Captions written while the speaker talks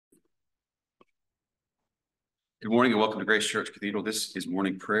Good morning and welcome to Grace Church Cathedral. This is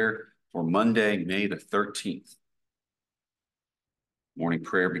morning prayer for Monday, May the 13th. Morning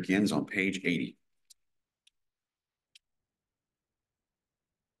prayer begins on page 80.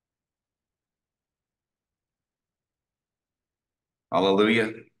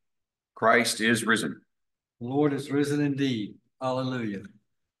 Hallelujah. Christ is risen. The Lord is risen indeed. Hallelujah.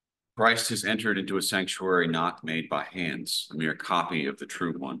 Christ has entered into a sanctuary not made by hands, a mere copy of the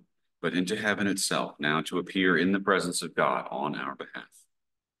true one, but into heaven itself, now to appear in the presence of God on our behalf.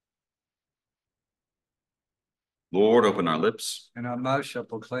 Lord, open our lips, and our mouth shall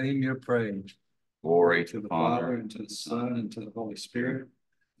proclaim your praise. Glory to the Father, and to the Son, and to the Holy Spirit,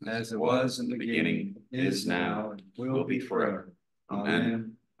 as it was in the beginning, is now, and will be forever.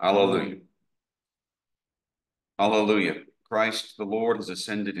 Amen. Hallelujah. Hallelujah. Christ the Lord has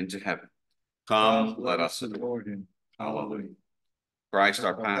ascended into heaven. Come, let us adore him. Hallelujah. Christ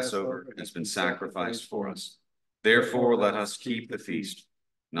our Passover has been sacrificed for us. Therefore let us keep the feast,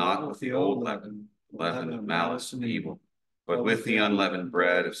 not with the old leaven, leaven of malice and evil, but with the unleavened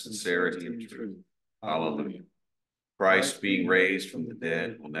bread of sincerity and truth. Hallelujah. Christ, being raised from the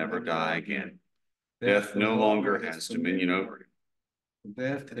dead, will never die again. Death no longer has dominion over him.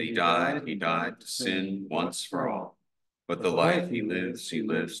 He died to sin once for all. But the life he lives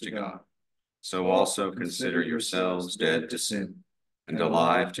to God. So also consider yourselves dead to sin, and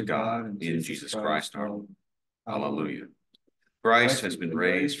alive to God in Jesus Christ our Lord. Hallelujah. Christ has been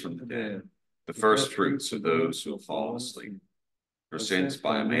raised from the dead, the first fruits of those who have fallen asleep. For since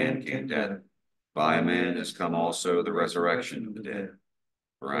by a man came death, by a man has come also the resurrection of the dead.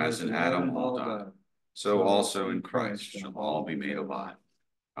 For as in Adam all died, so also in Christ shall all be made alive.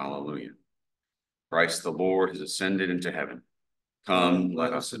 Hallelujah. Christ the Lord has ascended into heaven. Come,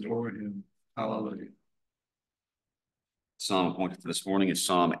 let us adore him. Hallelujah. Psalm appointed for this morning is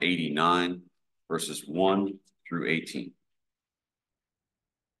Psalm 89, verses 1 through 18.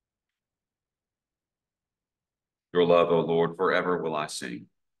 Your love, O Lord, forever will I sing.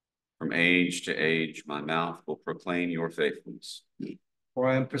 From age to age, my mouth will proclaim your faithfulness. For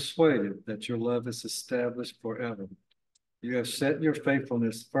I am persuaded that your love is established forever. You have set your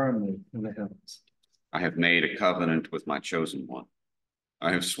faithfulness firmly in the heavens. I have made a covenant with my chosen one.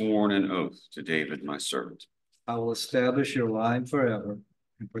 I have sworn an oath to David, my servant. I will establish your line forever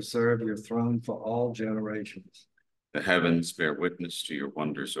and preserve your throne for all generations. The heavens bear witness to your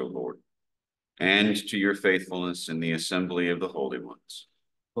wonders, O Lord, and to your faithfulness in the assembly of the holy ones.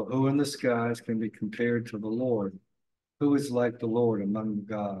 For who in the skies can be compared to the Lord? Who is like the Lord among the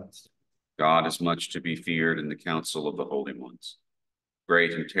gods? God is much to be feared in the council of the holy ones,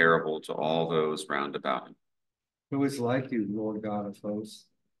 great and terrible to all those round about him. Who is like you, Lord God of hosts?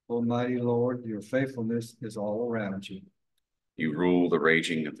 Almighty Lord, your faithfulness is all around you. You rule the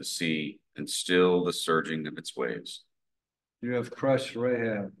raging of the sea and still the surging of its waves. You have crushed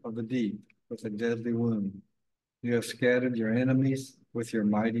Rahab of the deep with a deadly wound. You have scattered your enemies with your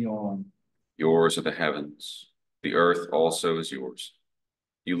mighty arm. Yours are the heavens. The earth also is yours.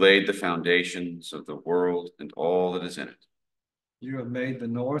 You laid the foundations of the world and all that is in it. You have made the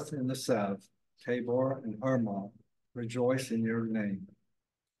north and the south, Tabor and Hermon, rejoice in your name.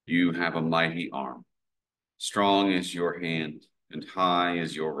 You have a mighty arm. Strong is your hand, and high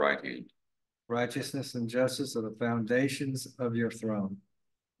is your right hand. Righteousness and justice are the foundations of your throne.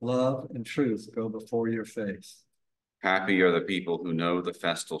 Love and truth go before your face. Happy are the people who know the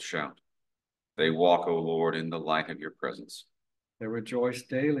festal shout. They walk, O Lord, in the light of your presence. They rejoice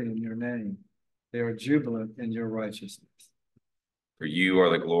daily in your name. They are jubilant in your righteousness. For you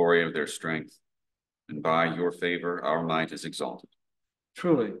are the glory of their strength, and by your favor our might is exalted.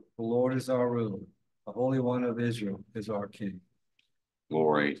 Truly, the Lord is our ruler. The Holy One of Israel is our King.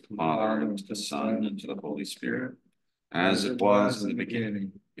 Glory to the Father, and to the Son, and to the Holy Spirit, as it was in the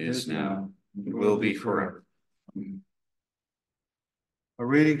beginning, is now, and will be forever. Amen. A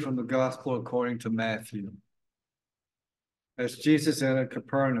reading from the Gospel according to Matthew. As Jesus entered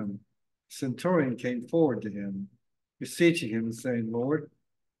Capernaum, a centurion came forward to him, beseeching him and saying, Lord,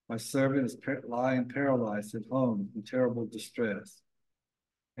 my servant is lying paralyzed at home in terrible distress.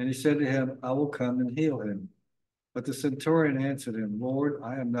 And he said to him, I will come and heal him. But the centurion answered him, Lord,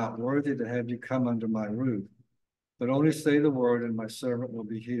 I am not worthy to have you come under my roof, but only say the word and my servant will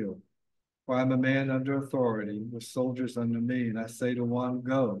be healed. For I am a man under authority with soldiers under me, and I say to one,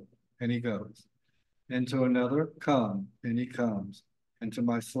 go, and he goes. And to another, come, and he comes. And to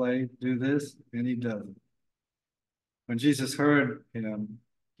my slave, do this, and he does it. When Jesus heard him,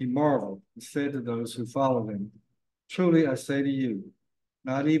 he marveled and said to those who followed him, truly I say to you,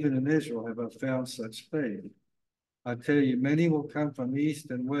 not even in Israel have I found such faith. I tell you, many will come from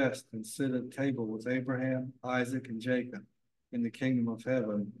east and west and sit at table with Abraham, Isaac, and Jacob in the kingdom of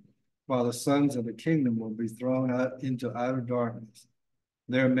heaven, while the sons of the kingdom will be thrown out into outer darkness.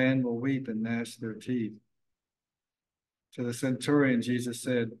 There men will weep and gnash their teeth. To the centurion, Jesus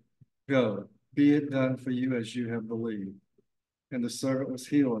said, "Go, be it done for you as you have believed." And the servant was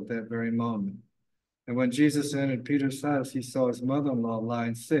healed at that very moment. And when Jesus entered Peter's house, he saw his mother-in-law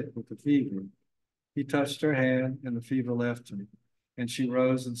lying sick with a fever. He touched her hand, and the fever left her, and she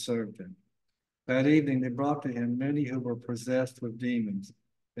rose and served him. That evening they brought to him many who were possessed with demons,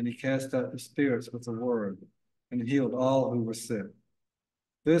 and he cast out the spirits with a word, and healed all who were sick.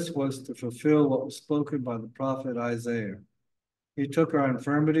 This was to fulfill what was spoken by the prophet Isaiah. He took our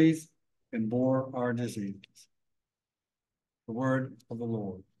infirmities and bore our diseases. The word of the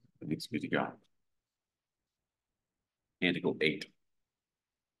Lord. Thanks be to God. Canticle 8.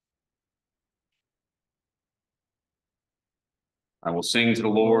 I will sing to the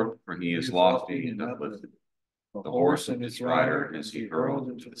Lord, for he is lofty and uplifted. The horse and its rider is he hurled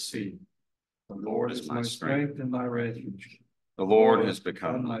into the sea. The Lord is my strength and my refuge. The Lord has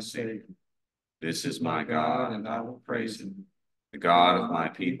become my Savior. This is my God, and I will praise him, the God of my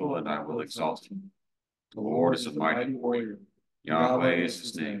people, and I will exalt him. The Lord is a mighty warrior. Yahweh is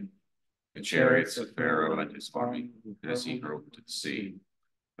his name. The chariots of Pharaoh and his army has he hurled into the sea.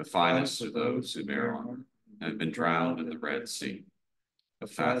 The finest of those who bear armor have been drowned in the Red Sea. The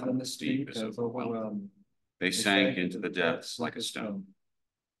fathomless deep is overwhelmed. They sank into the depths like a stone.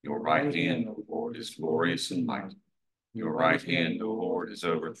 Your right hand, O Lord, is glorious in might. Your right hand, O Lord, has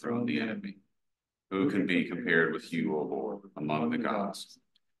overthrown the enemy. Who can be compared with you, O Lord, among the gods?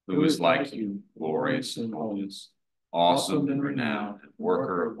 Who is like you, glorious in holiness, awesome in renown, and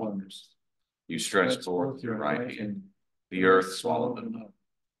worker of wonders? You stretched forth your right hand. The earth swallowed them up.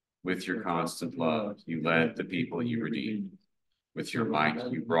 With your constant love, you led the people you redeemed. With your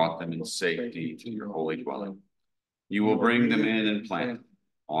might, you brought them in safety to your holy dwelling. You will bring them in and plant them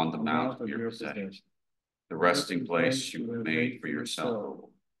on the mount of your possession, the resting place you have made for yourself, O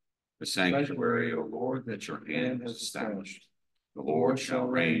Lord, the sanctuary, O Lord, that your hand has established. The Lord shall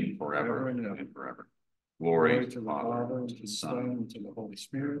reign forever and forever. Glory to the Father, and to the Son, and to the Holy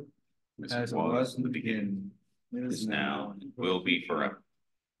Spirit, as it was in the beginning, is now, and will be forever.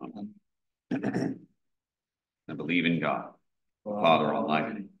 Amen. I believe in God, Father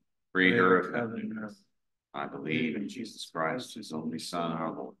Almighty, creator of heaven and earth. I believe in Jesus Christ, his only Son,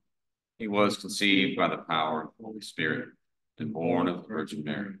 our Lord. He was conceived by the power of the Holy Spirit and born of the Virgin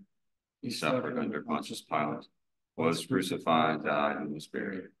Mary. He suffered under Pontius Pilate, was crucified, died, and was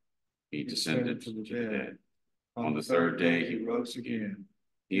buried. He descended to the dead. On the third day he rose again.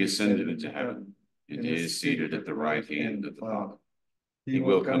 He ascended into heaven and is seated at the right hand of the Father. He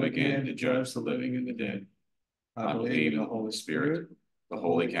will come again to judge the living and the dead. I believe in the Holy Spirit, the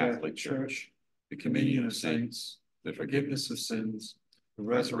Holy Catholic Church, the communion of saints, the forgiveness of sins, the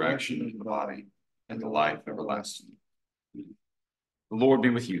resurrection of the body, and the life everlasting. The Lord be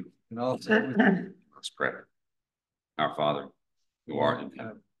with you. And also with you. Let's pray. Our Father, who art in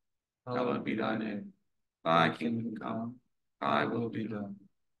heaven, hallowed be thy name. Thy kingdom come, thy will be done,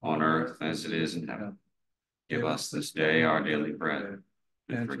 on earth as it is in heaven. Give us this day our daily bread,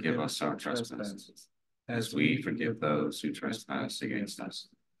 and forgive us our trespasses, as we forgive those who trespass against us.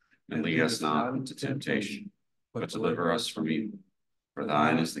 And lead us not into temptation, but deliver us from evil. For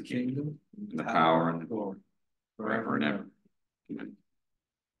thine is the kingdom, and the power, and the glory, forever and ever. Amen.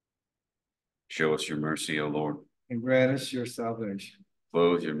 Show us your mercy, O Lord. And grant us your salvation.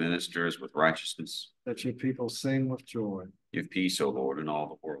 Clothe your ministers with righteousness. That your people sing with joy. Give peace, O Lord, in all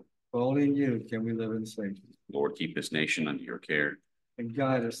the world. For only in you can we live in safety. Lord, keep this nation under your care. And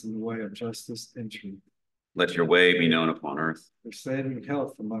guide us in the way of justice and truth. Let your way be known upon earth. For saving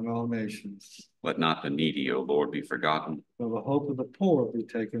health among all nations. Let not the needy, O Lord, be forgotten. Till the hope of the poor be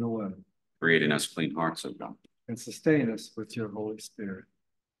taken away. Create in us clean hearts, O God. And sustain us with your Holy Spirit.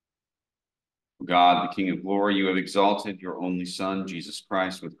 God, the King of glory, you have exalted your only Son, Jesus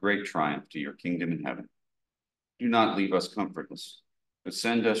Christ, with great triumph to your kingdom in heaven. Do not leave us comfortless, but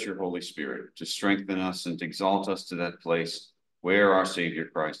send us your Holy Spirit to strengthen us and to exalt us to that place where our Savior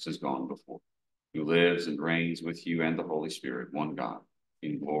Christ has gone before, who lives and reigns with you and the Holy Spirit, one God,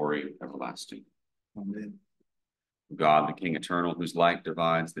 in glory everlasting. Amen. God, the King eternal, whose light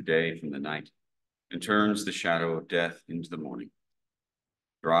divides the day from the night and turns the shadow of death into the morning.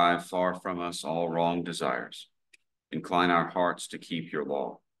 Drive far from us all wrong desires. Incline our hearts to keep your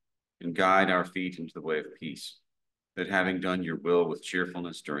law, and guide our feet into the way of peace, that having done your will with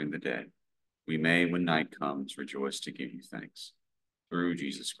cheerfulness during the day, we may, when night comes, rejoice to give you thanks. Through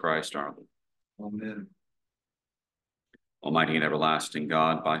Jesus Christ our Lord. Amen. Almighty and everlasting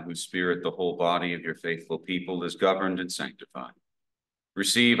God, by whose Spirit the whole body of your faithful people is governed and sanctified,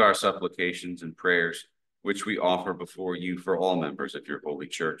 receive our supplications and prayers, which we offer before you for all members of your holy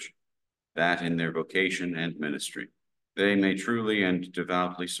church, that in their vocation and ministry they may truly and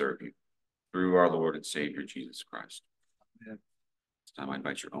devoutly serve you, through our Lord and Savior, Jesus Christ. Amen. This time I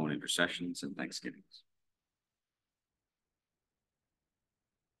invite your own intercessions and thanksgivings.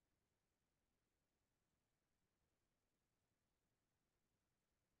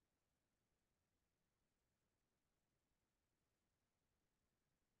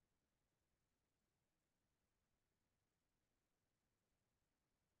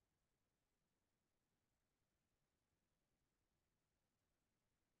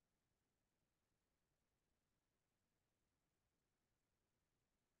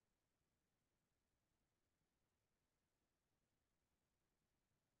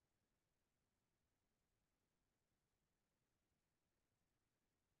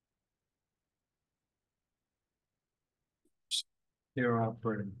 Hear our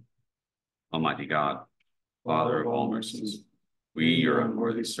prayer. Almighty God, Father of all mercies, we, your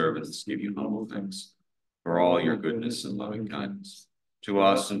unworthy servants, give you humble thanks for all your goodness and loving kindness to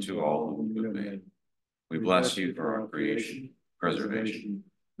us and to all whom you have made. We bless you for our creation, preservation,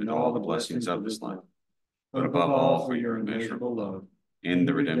 and all the blessings of this life, but above all for your immeasurable love in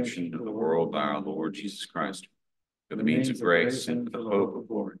the redemption of the world by our Lord Jesus Christ, for the means of grace and for the hope of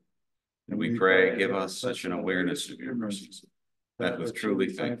glory. And we pray, give us such an awareness of your mercies, that with truly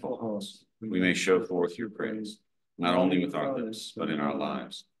thankful hearts we may show forth your praise, not only with our lips, but in our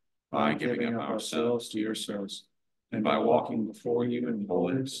lives, by giving up ourselves to your service, and by walking before you in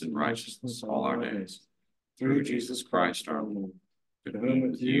holiness and righteousness all our days. Through Jesus Christ our Lord, to whom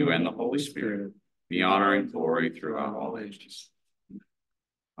with you and the Holy Spirit be honor and glory throughout all ages.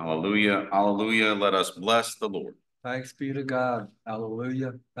 Alleluia, alleluia, let us bless the Lord. Thanks be to God.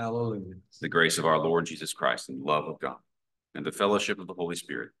 Alleluia, alleluia. The grace of our Lord Jesus Christ and the love of God and the fellowship of the Holy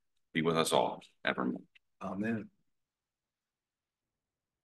Spirit be with us all evermore. Amen.